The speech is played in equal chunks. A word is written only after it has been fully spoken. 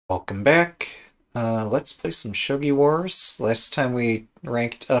Welcome back. Let's play some Shogi Wars. Last time we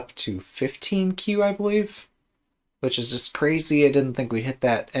ranked up to 15Q, I believe, which is just crazy. I didn't think we'd hit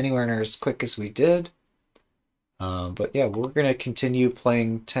that anywhere near as quick as we did. But yeah, we're going to continue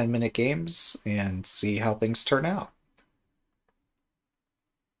playing 10-minute games and see how things turn out.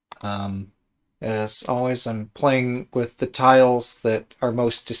 As always, I'm playing with the tiles that are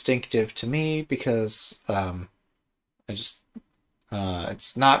most distinctive to me because I just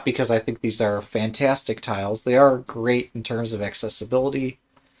it's not because I think these are fantastic tiles. They are great in terms of accessibility,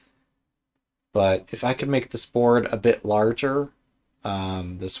 but if I could make this board a bit larger,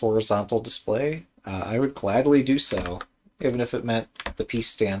 this horizontal display, I would gladly do so, even if it meant the piece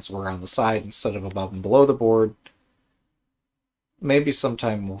stands were on the side instead of above and below the board. Maybe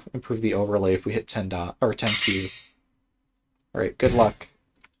sometime we'll improve the overlay if we hit 10 dot or 10Q. All right, good luck.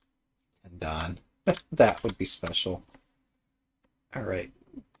 10 don. That would be special. All right.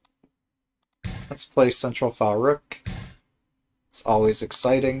 Let's play Central File Rook. It's always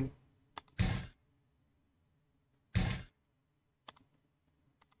exciting.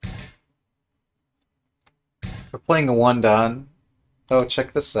 We're playing a 1-don. Oh,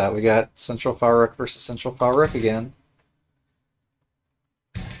 check this out. We got Central File Rook versus Central File Rook again.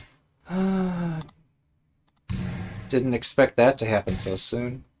 Didn't expect that to happen so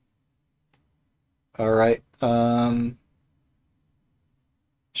soon. Alright,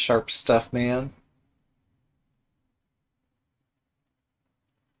 sharp stuff, man.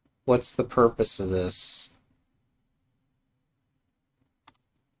 What's the purpose of this?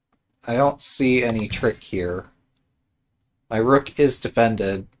 I don't see any trick here. My rook is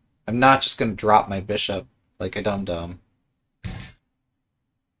defended. I'm not just going to drop my bishop like a dum-dum.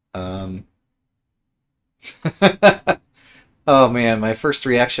 Oh man, my first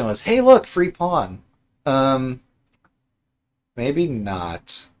reaction was, hey look, free pawn. Maybe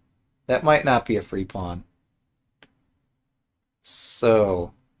not. That might not be a free pawn.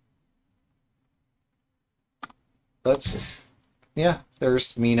 So, let's just, yeah,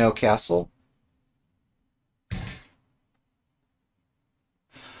 there's Mino Castle.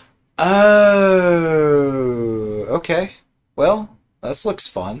 Oh, okay. Well, this looks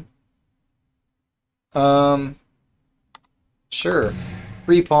fun. Sure.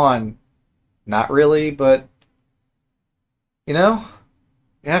 Free pawn. Not really, but, you know,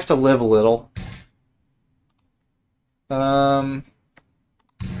 you have to live a little. Um,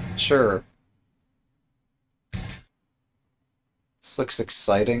 sure. This looks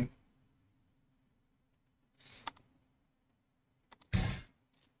exciting.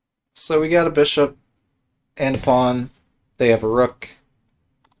 So we got a bishop and a pawn. They have a rook.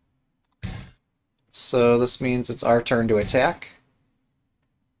 So this means it's our turn to attack.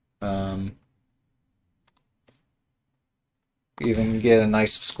 Even get a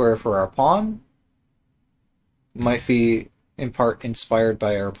nice square for our pawn. Might be in part inspired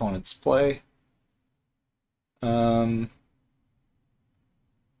by our opponent's play. Alright.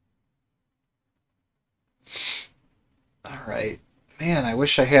 Man, I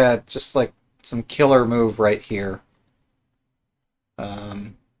wish I had just like some killer move right here.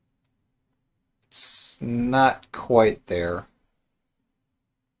 It's not quite there.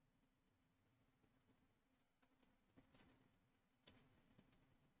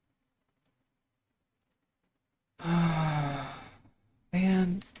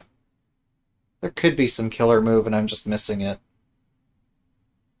 Man, there could be some killer move and I'm just missing it.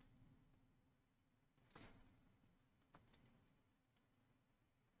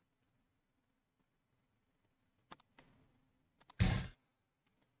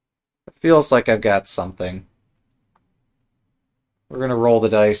 It feels like I've got something. We're gonna roll the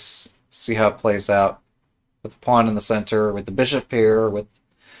dice, see how it plays out. With the pawn in the center, with the bishop here, with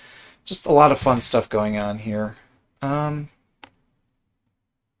just a lot of fun stuff going on here.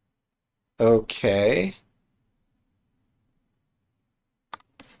 Okay.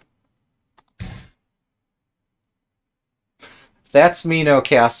 That's Mino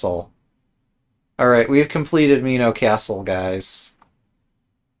Castle. Alright, we've completed Mino Castle, guys.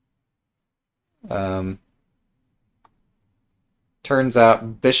 Turns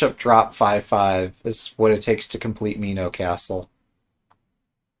out bishop drop 5-5 is what it takes to complete Mino Castle.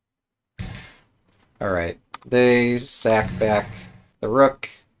 Alright, they sack back the rook.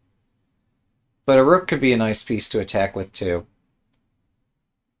 But a rook could be a nice piece to attack with, too.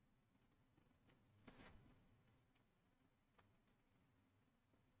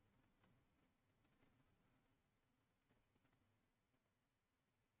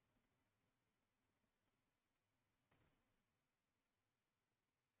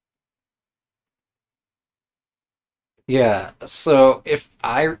 Yeah, so if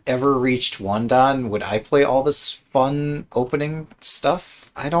I ever reached one Dan, would I play all this fun opening stuff?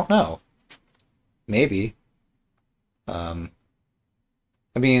 I don't know. Maybe. Um,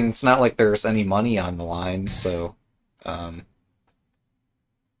 I mean, it's not like there's any money on the line, so um,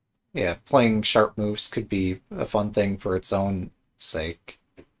 yeah, playing sharp moves could be a fun thing for its own sake.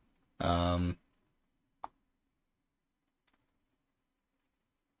 Um,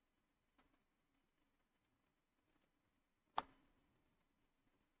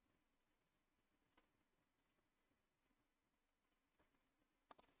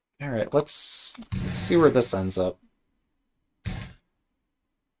 all right, let's see where this ends up.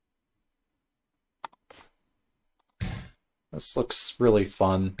 This looks really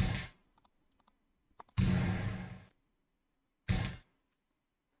fun.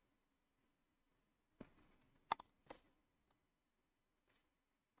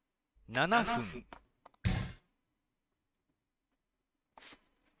 $7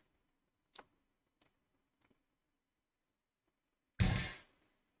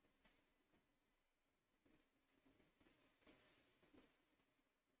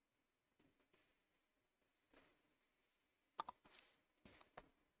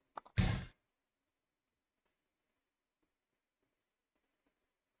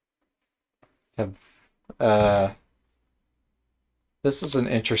 Have, uh, this is an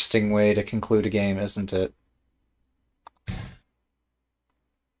interesting way to conclude a game, isn't it?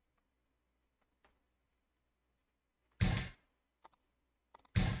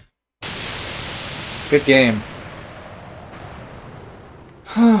 Good game.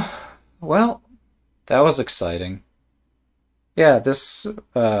 Well, that was exciting. Yeah,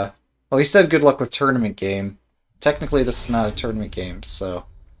 well, he said good luck with tournament game. Technically, this is not a tournament game, so,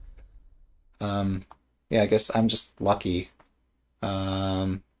 um, yeah, I guess I'm just lucky.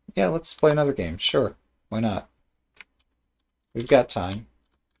 Yeah, let's play another game. Sure. Why not? We've got time.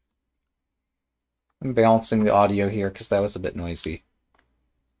 I'm balancing the audio here because that was a bit noisy.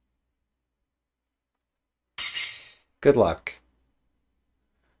 Good luck.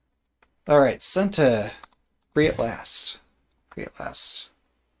 Alright, Senta. Free at last. Free at last.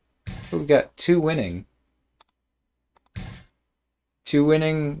 We got two winning. Two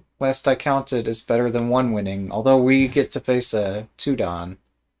winning, last I counted, is better than one winning, although we get to face a two Dan.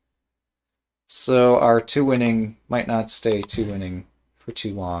 So our two winning might not stay two winning for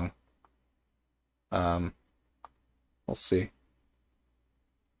too long. Um, we'll see.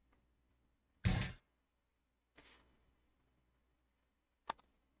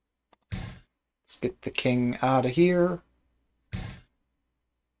 Let's get the king out of here.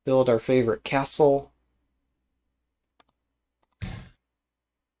 Build our favorite castle.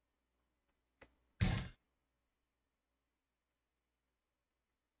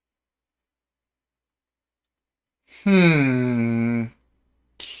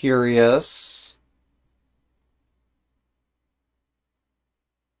 Curious.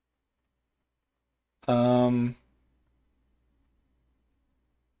 Um,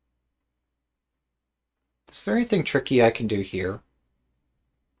 is there anything tricky I can do here?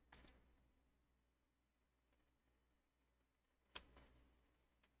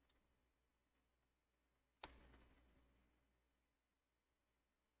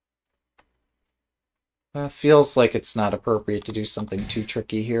 Feels like it's not appropriate to do something too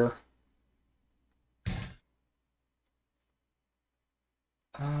tricky here.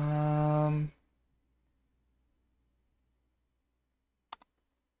 Um,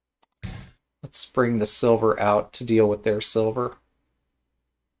 let's bring the silver out to deal with their silver.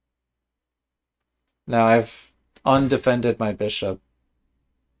 Now I've undefended my bishop,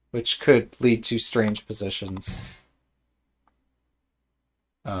 which could lead to strange positions.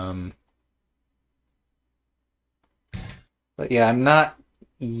 Um, but yeah, I'm not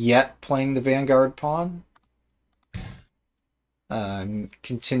yet playing the Vanguard pawn. I'm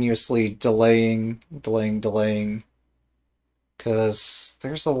continuously delaying, because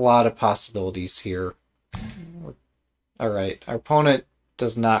there's a lot of possibilities here. Alright, our opponent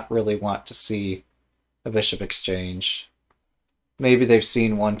does not really want to see a bishop exchange. Maybe they've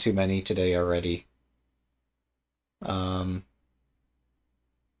seen one too many today already. Um,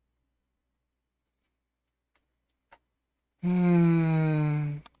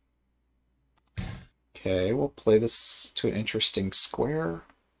 Okay, we'll play this to an interesting square.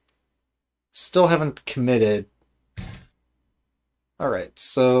 Still haven't committed. Alright,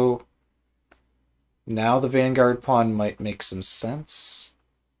 so now the Vanguard pawn might make some sense.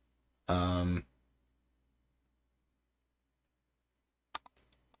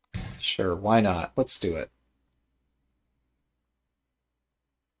 Sure, why not? Let's do it.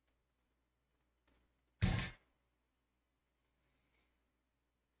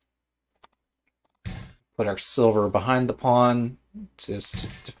 put our silver behind the pawn just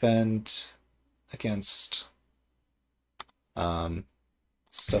to defend against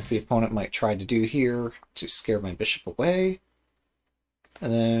stuff the opponent might try to do here to scare my bishop away.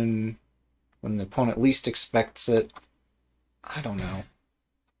 And then when the opponent least expects it, I don't know.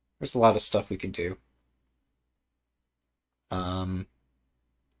 There's a lot of stuff we can do.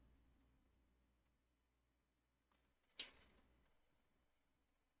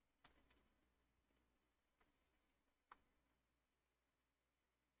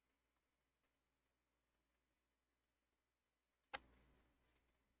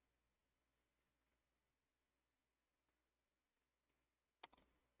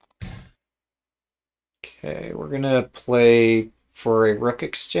 Okay, we're gonna play for a rook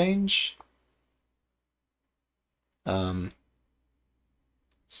exchange. So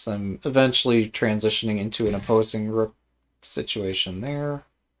I'm eventually transitioning into an opposing rook situation there.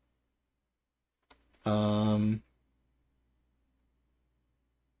 Okay,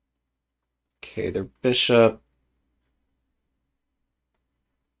 their bishop.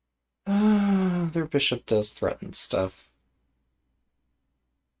 Their bishop does threaten stuff.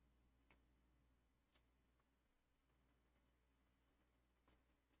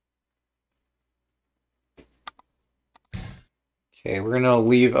 Okay, we're gonna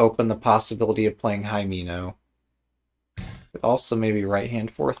leave open the possibility of playing high Mino. But also maybe right-hand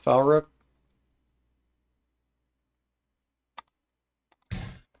fourth file rook.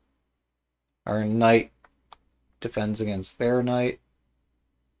 Our knight defends against their knight.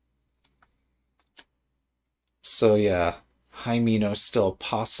 So yeah, high Mino is still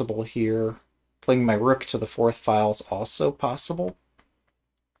possible here. Playing my rook to the fourth file is also possible.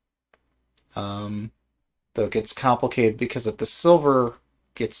 Though it gets complicated because if the silver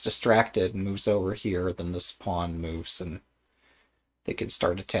gets distracted and moves over here, then this pawn moves and they can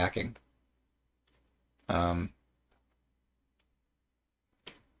start attacking. Yeah.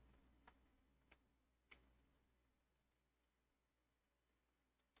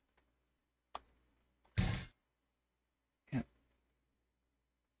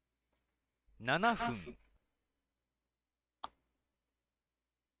 7分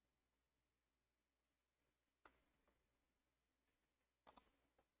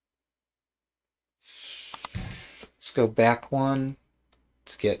Let's go back one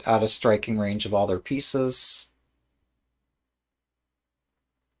to get out of striking range of all their pieces.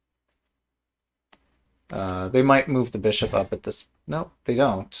 They might move the bishop up at this... No, they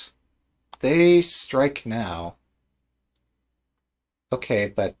don't. They strike now. Okay,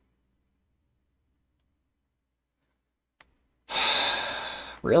 but...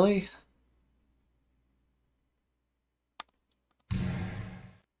 Really?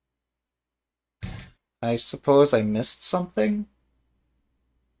 I suppose I missed something?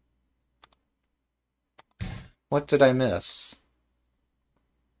 What did I miss?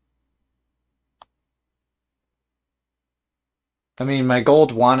 I mean, my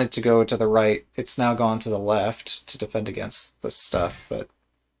gold wanted to go to the right. It's now gone to the left to defend against this stuff, but...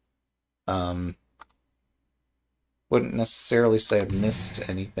 wouldn't necessarily say I've missed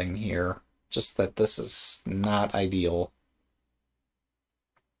anything here. Just that this is not ideal.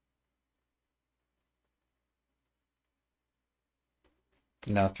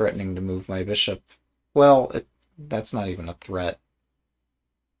 I'm now threatening to move my bishop. Well, that's not even a threat.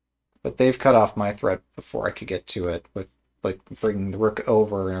 But they've cut off my threat before I could get to it with, like, bringing the rook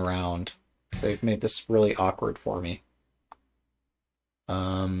over and around. They've made this really awkward for me.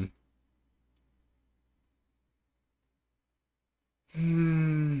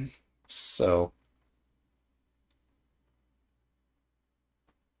 So...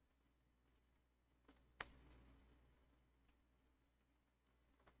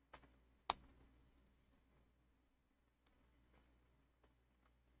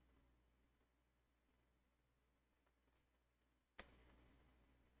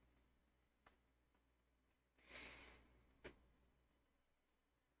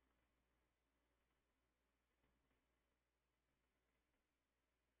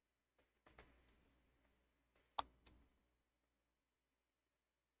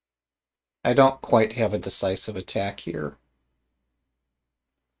 I don't quite have a decisive attack here.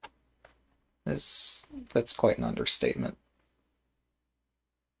 That's quite an understatement.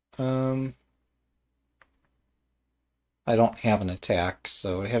 I don't have an attack,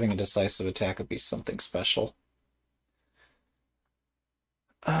 so having a decisive attack would be something special.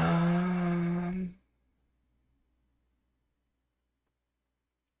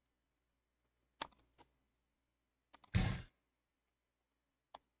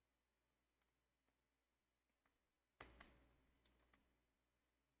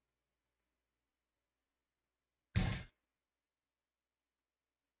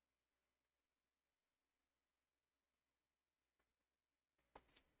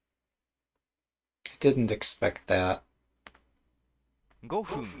 Didn't expect that. 5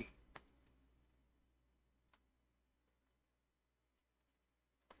分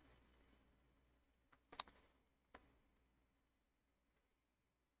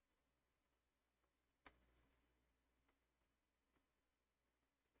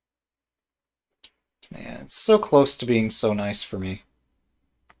Man, it's so close to being so nice for me.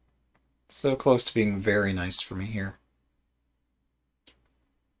 So close to being very nice for me here.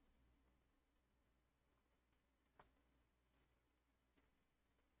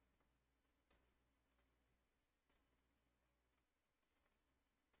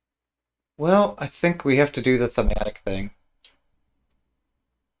 Well, I think we have to do the thematic thing.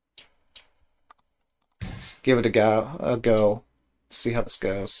 Let's give it a go. See how this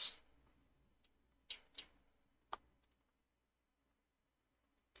goes.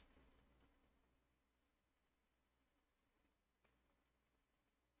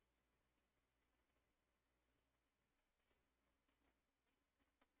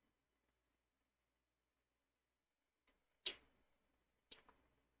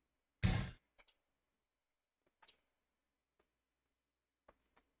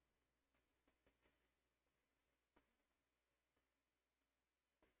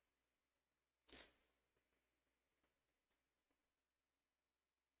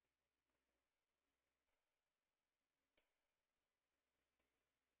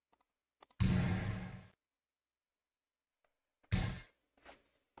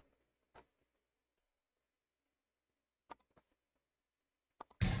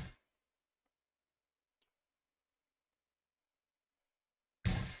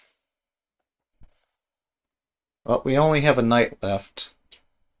 Well, we only have a knight left.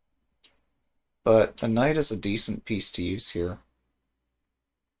 But a knight is a decent piece to use here.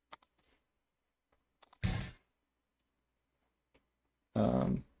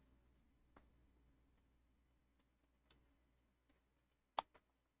 Um,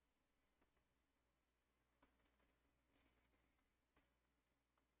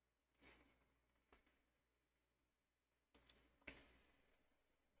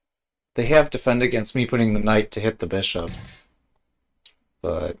 they have defend against me putting the knight to hit the bishop,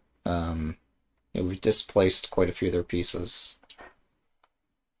 but yeah, we've displaced quite a few of their pieces.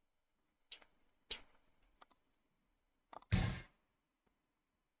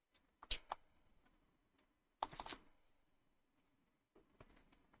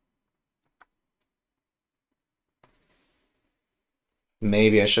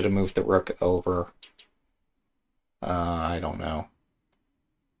 Maybe I should have moved the rook over. I don't know.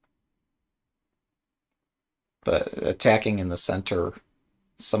 But attacking in the center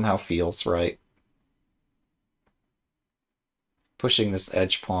somehow feels right. Pushing this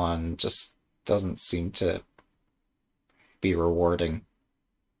edge pawn just doesn't seem to be rewarding.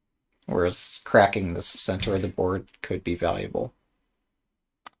 Whereas cracking the center of the board could be valuable.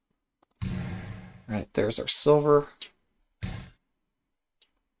 Alright, there's our silver.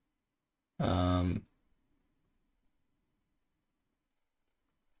 Um,3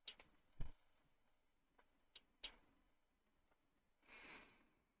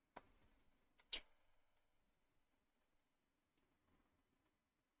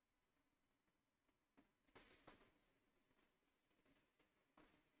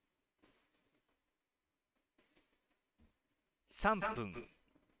分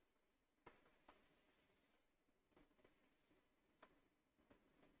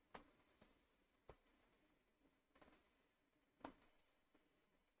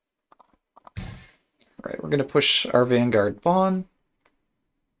Right, we're going to push our Vanguard pawn.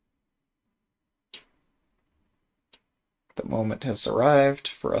 The moment has arrived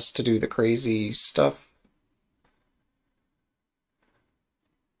for us to do the crazy stuff.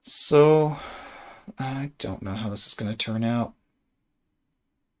 So, I don't know how this is going to turn out.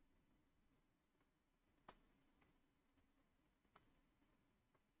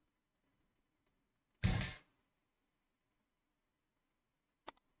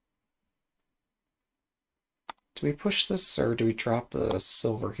 Do we push this, or do we drop the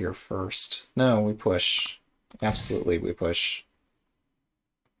silver here first? No, we push. Absolutely, we push.2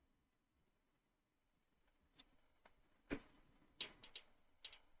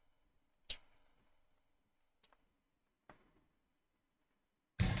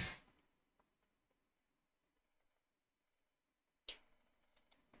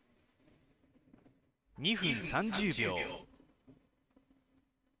分30秒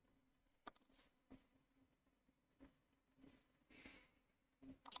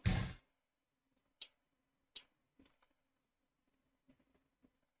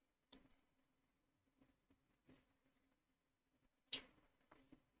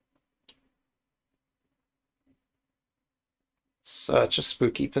Such a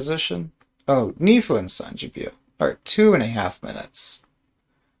spooky position. Oh, Nifu and Sanjibyo. Alright, 2.5 minutes.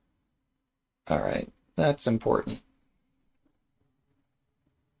 Alright, that's important.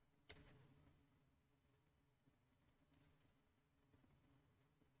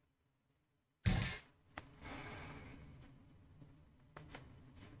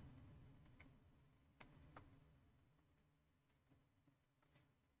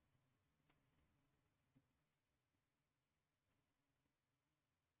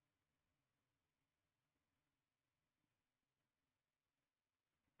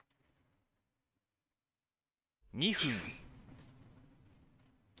 $2分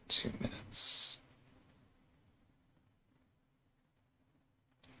 2 minutes.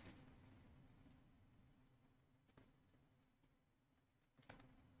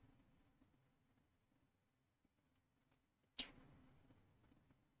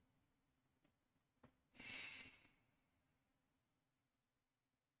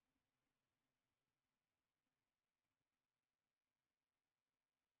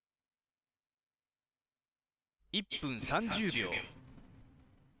 $1分30秒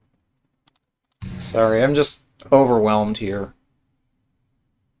Sorry, I'm just overwhelmed here.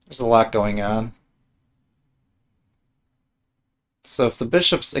 There's a lot going on. So if the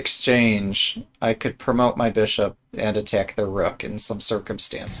bishops exchange, I could promote my bishop and attack their rook in some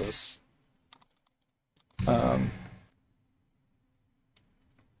circumstances.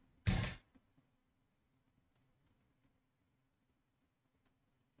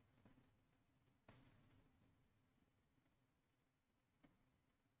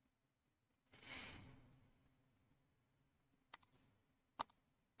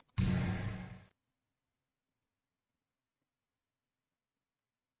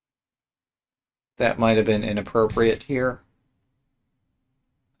 That might have been inappropriate here.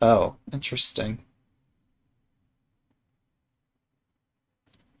 Oh, interesting.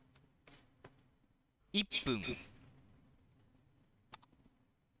 $1分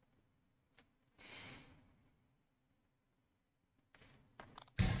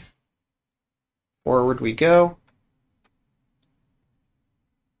Forward we go.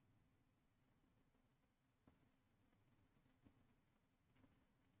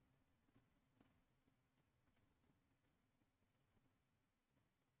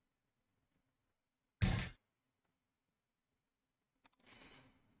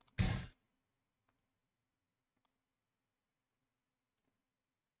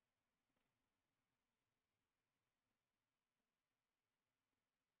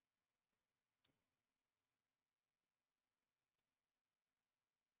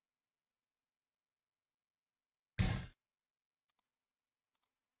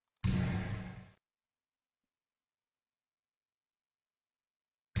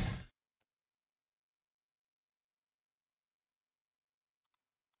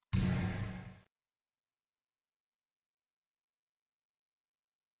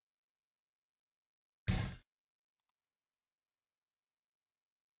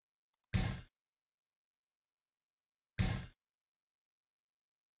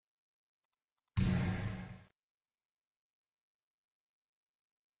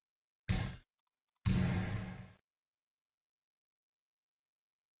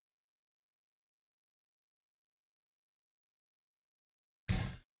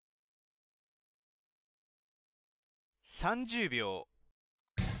 $30秒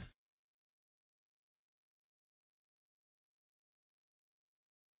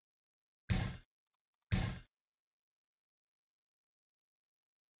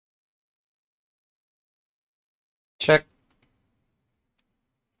Check.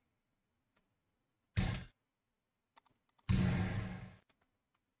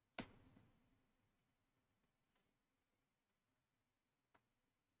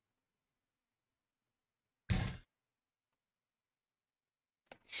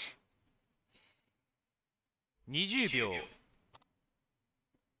 $20秒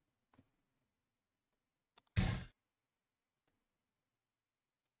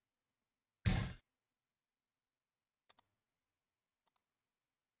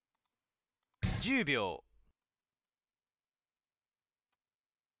 10秒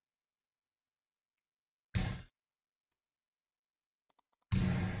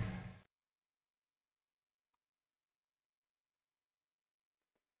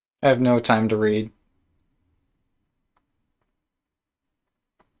I have no time to read.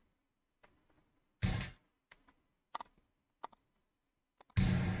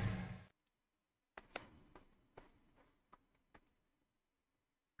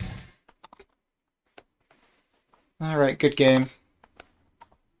 Alright, good game.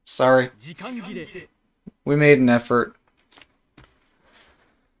 Sorry. 時間切れ We made an effort.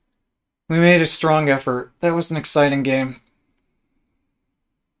 We made a strong effort. That was an exciting game.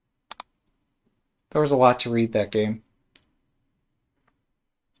 There was a lot to read that game.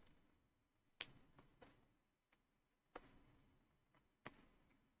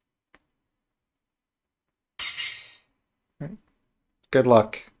 Good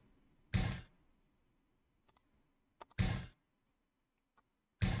luck.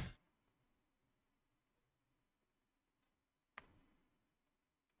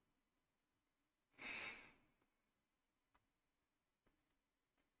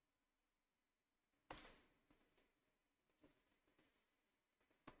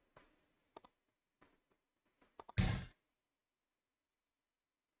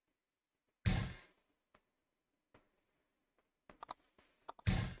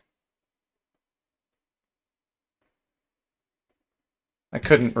 I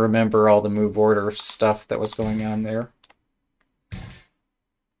couldn't remember all the move order stuff that was going on there.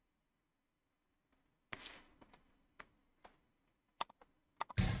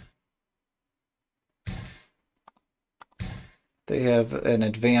 They have an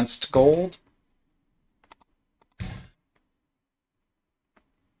advanced gold.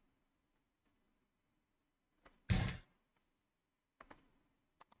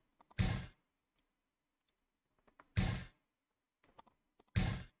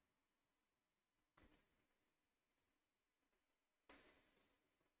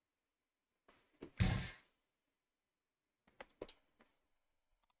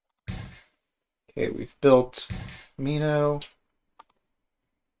 Okay, we've built Mino.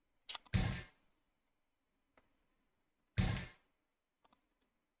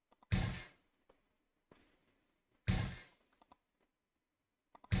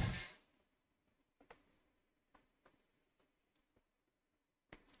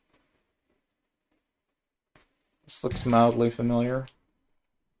 This looks mildly familiar.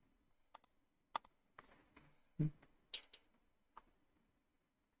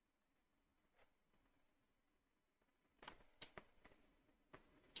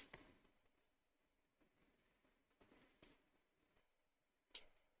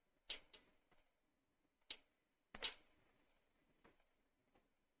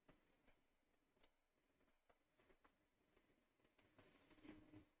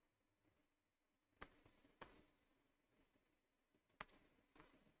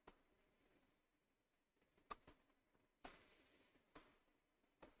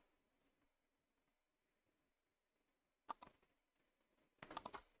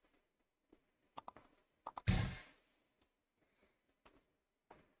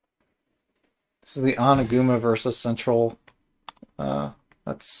 This is the Oniguma versus Central.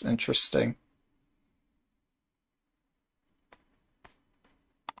 That's interesting.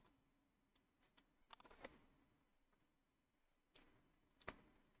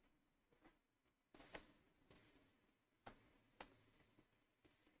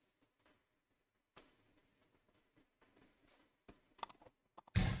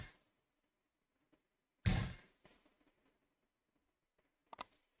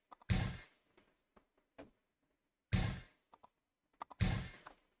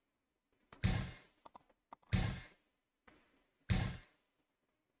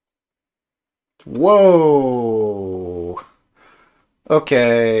 Whoa!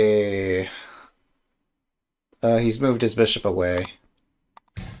 Okay. He's moved his bishop away.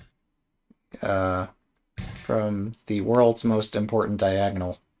 Uh, from the world's most important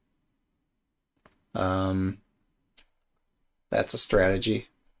diagonal. Um, that's a strategy.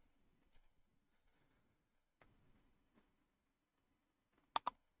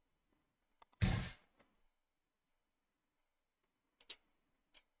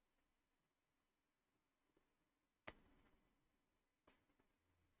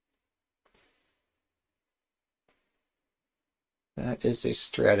 That is a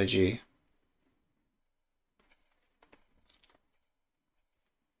strategy.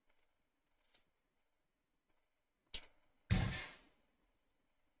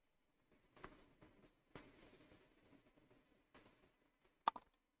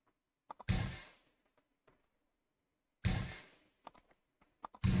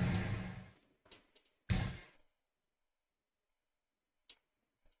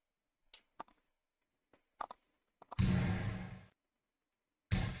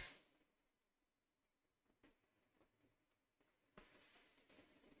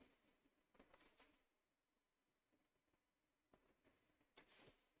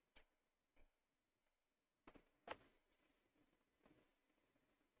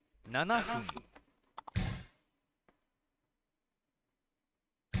 $7 分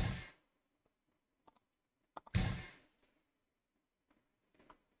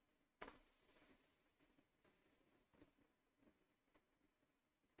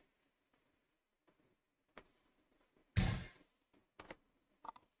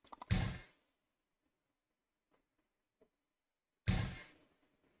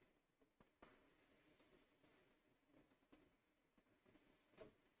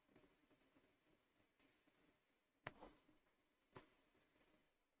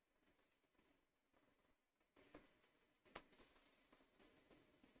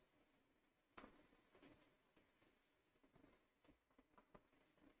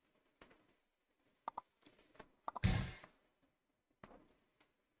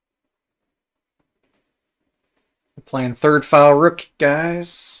Playing third file rook,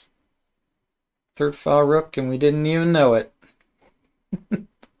 guys. Third file rook, and we didn't even know it.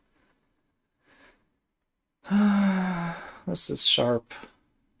 This is sharp.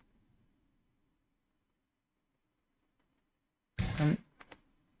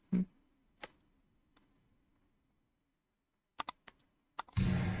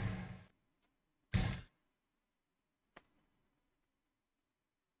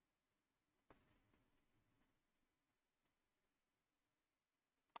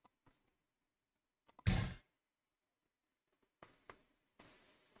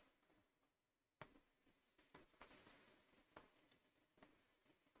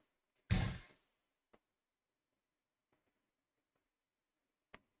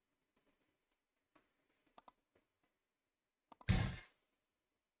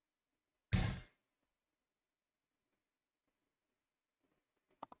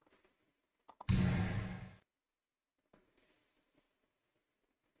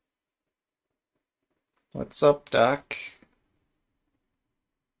 What's up, Doc?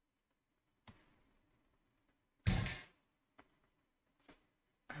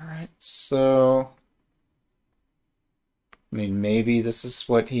 Alright, so... I mean, maybe this is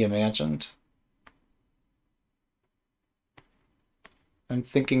what he imagined. I'm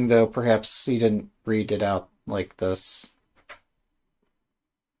thinking, though, perhaps he didn't read it out like this.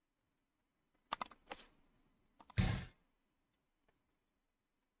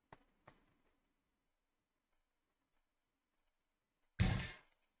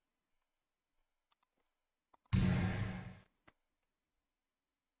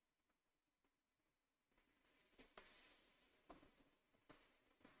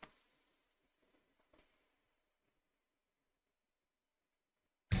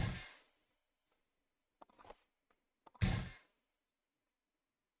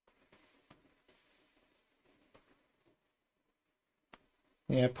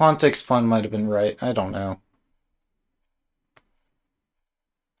 Yeah, pawn takes pawn might have been right. I don't know.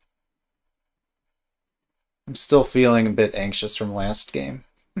 I'm still feeling a bit anxious from last game.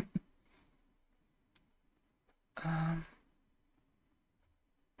 Um,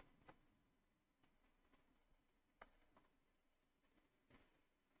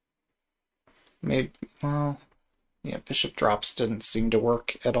 maybe, well, yeah, bishop drops didn't seem to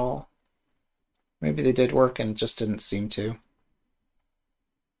work at all. Maybe they did work and just didn't seem to.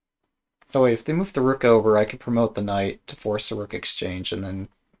 Oh wait, if they move the rook over, I could promote the knight to force a rook exchange and then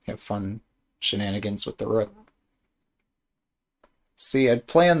have fun shenanigans with the rook. See, I'd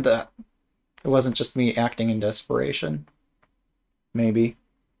planned that. It wasn't just me acting in desperation. Maybe.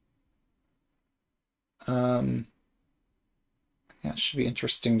 Yeah, it should be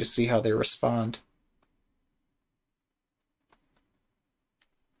interesting to see how they respond.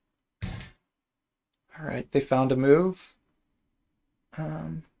 Alright, they found a move.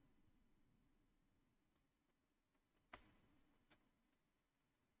 Um,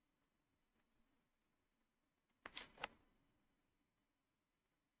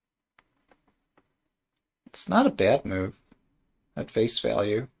 it's not a bad move at face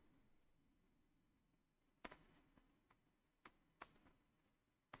value.5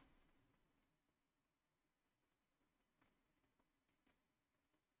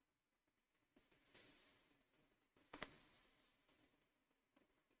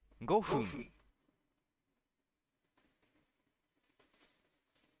分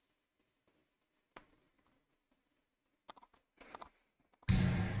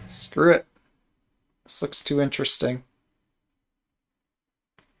Screw it. This looks too interesting.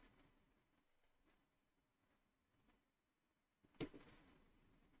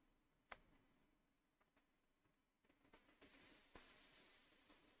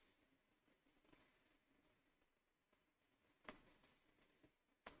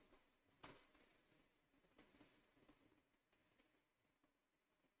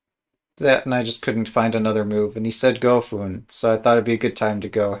 That and I just couldn't find another move, and he said go Foon, so I thought it'd be a good time to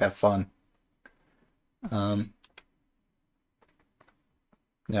go have fun. Um,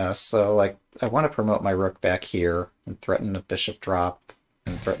 yeah, so like I want to promote my rook back here and threaten a bishop drop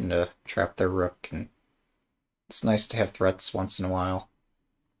and threaten to trap their rook, and it's nice to have threats once in a while.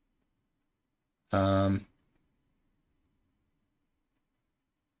 Um,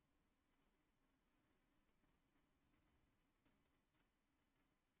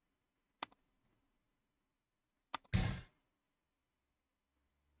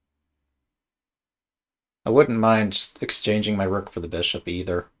 I wouldn't mind just exchanging my rook for the bishop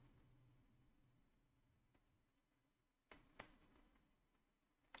either.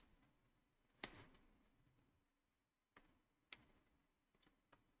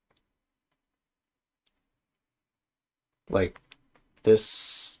 Like,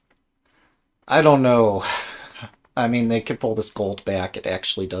 this... I don't know. I mean, they could pull this gold back. It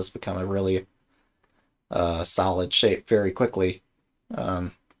actually does become a really solid shape very quickly.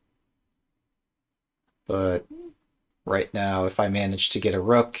 Um, but right now, if I manage to get a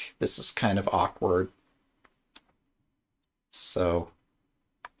rook, this is kind of awkward. So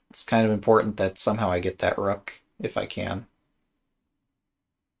it's kind of important that somehow I get that rook, if I can.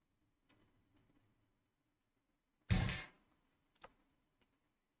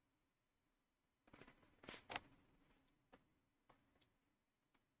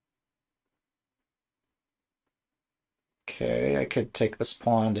 Okay, I could take this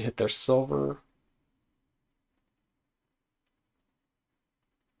pawn to hit their silver.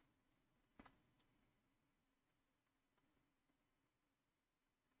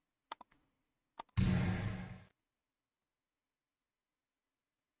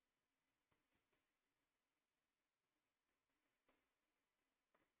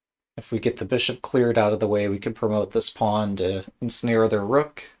 If we get the bishop cleared out of the way, we can promote this pawn to ensnare their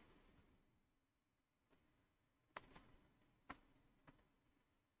rook.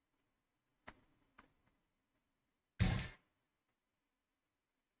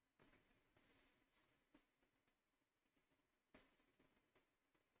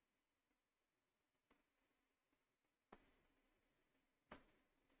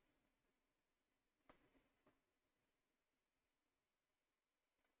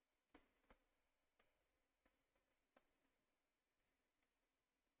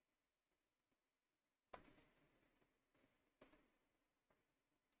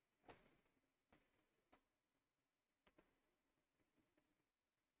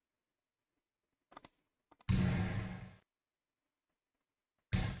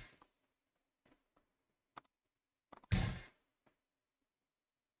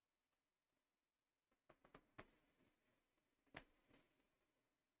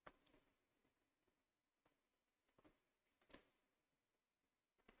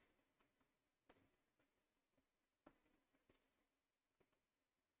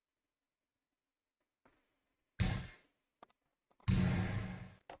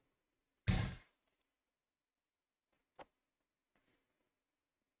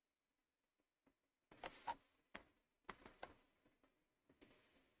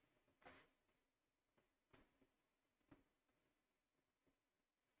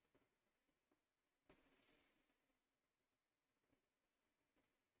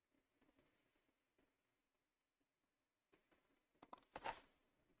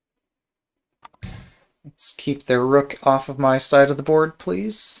 Let's keep their rook off of my side of the board,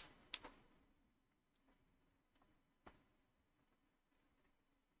 please.3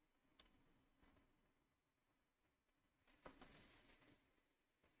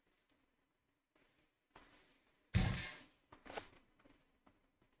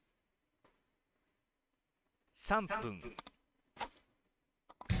分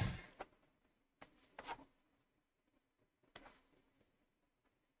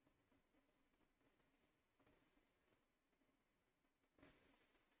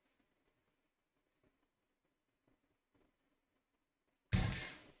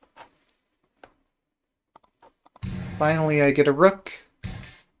Finally, I get a rook.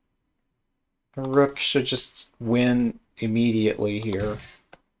 A rook should just win immediately here.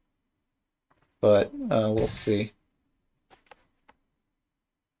 But we'll see.2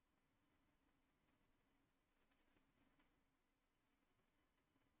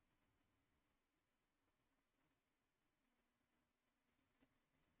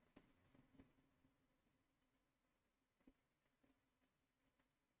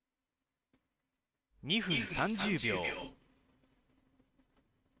分30秒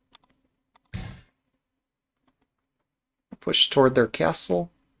Push toward their castle.2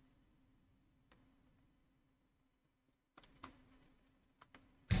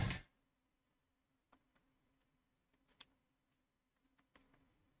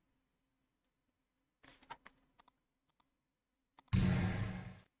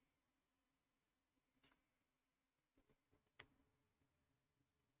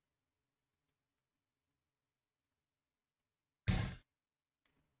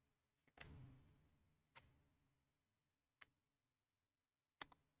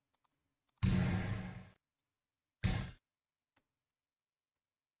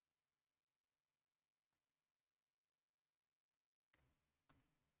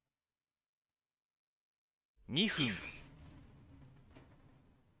分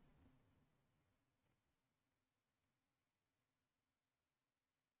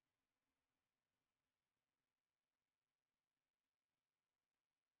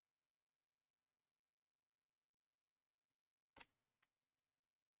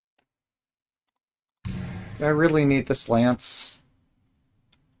I really need this lance.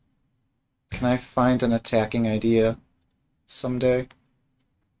 Can I find an attacking idea someday?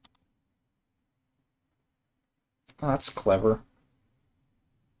 Oh, that's clever.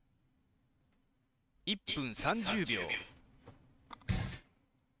 1分30秒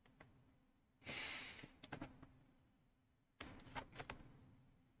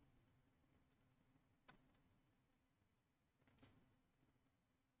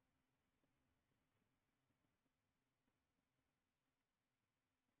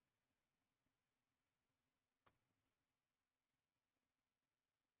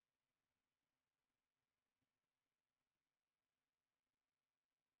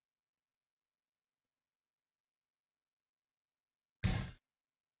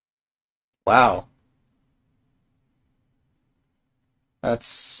Wow. That's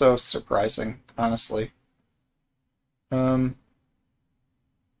so surprising, honestly. Um,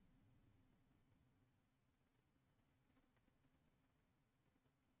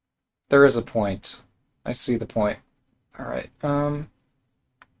 there is a point. I see the point. Alright, 1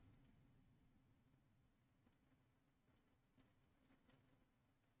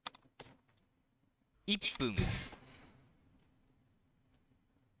分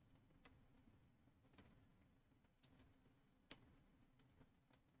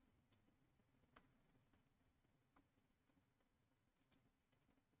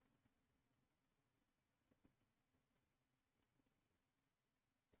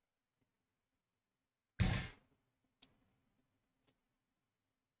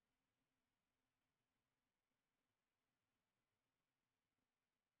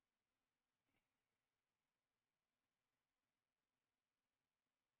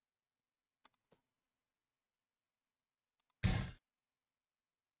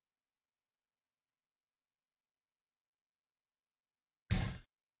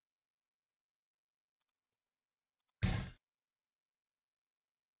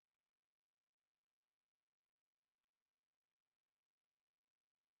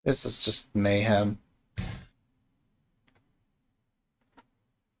this is just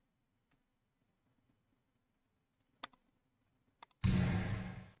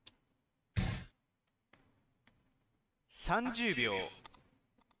秒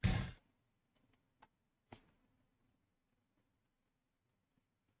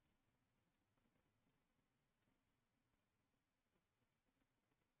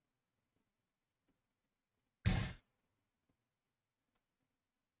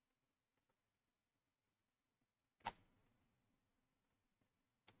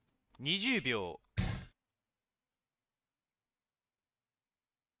 20秒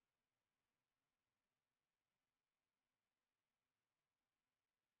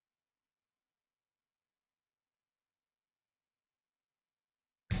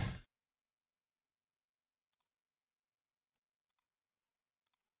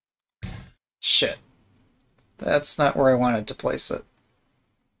Shit. That's not where I wanted to place it.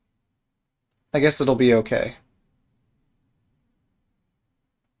 I guess it'll be okay.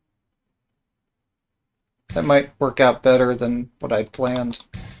 That might work out better than what I'd planned.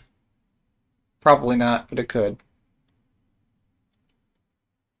 Probably not, but it could.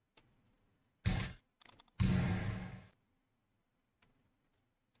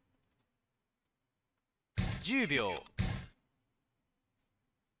 10秒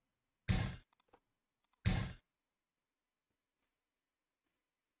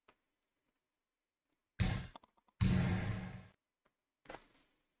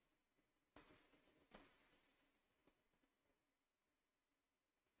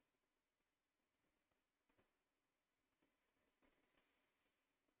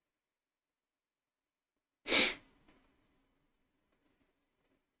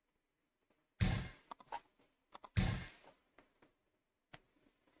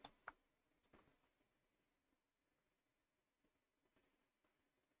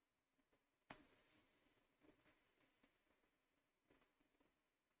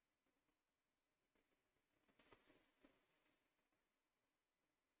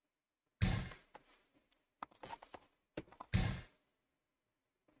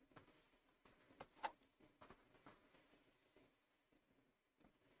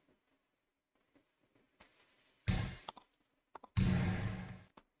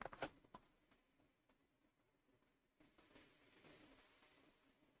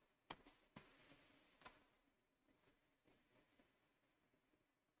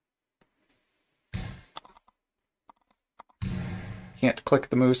Can't click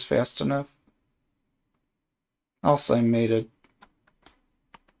the moves fast enough. Also, I made it.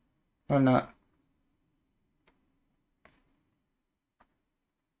 Or not.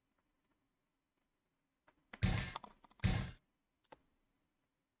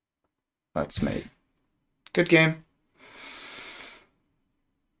 That's mate. Good game.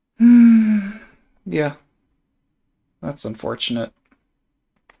 Hmm. Yeah, that's unfortunate.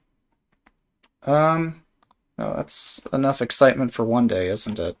 Oh, that's enough excitement for one day,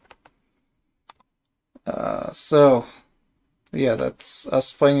 isn't it? So, yeah, that's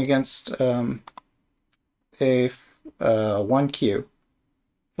us playing against a 1Q.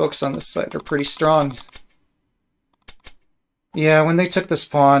 Folks on this side are pretty strong. Yeah, when they took this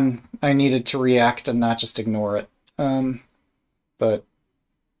pawn, I needed to react and not just ignore it. But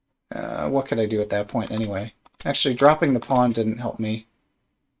what could I do at that point anyway? Actually, dropping the pawn didn't help me.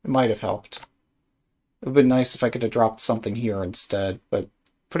 It might have helped. It would have been nice if I could have dropped something here instead, but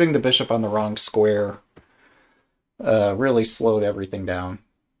putting the bishop on the wrong square really slowed everything down.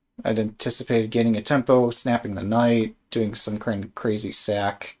 I'd anticipated getting a tempo, snapping the knight, doing some kind of crazy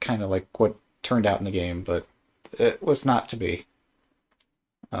sack, kind of like what turned out in the game, but it was not to be.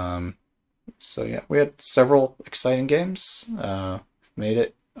 So yeah, we had several exciting games. Made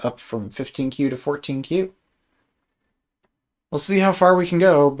it up from 15Q to 14Q. We'll see how far we can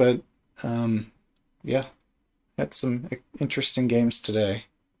go, but yeah, had some interesting games today.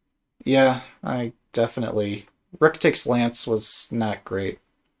 Yeah, I definitely... Rook takes Lance was not great,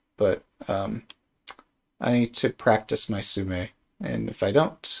 but I need to practice my sume, and if I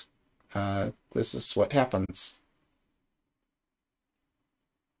don't, this is what happens.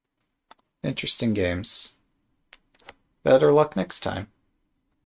 Interesting games. Better luck next time.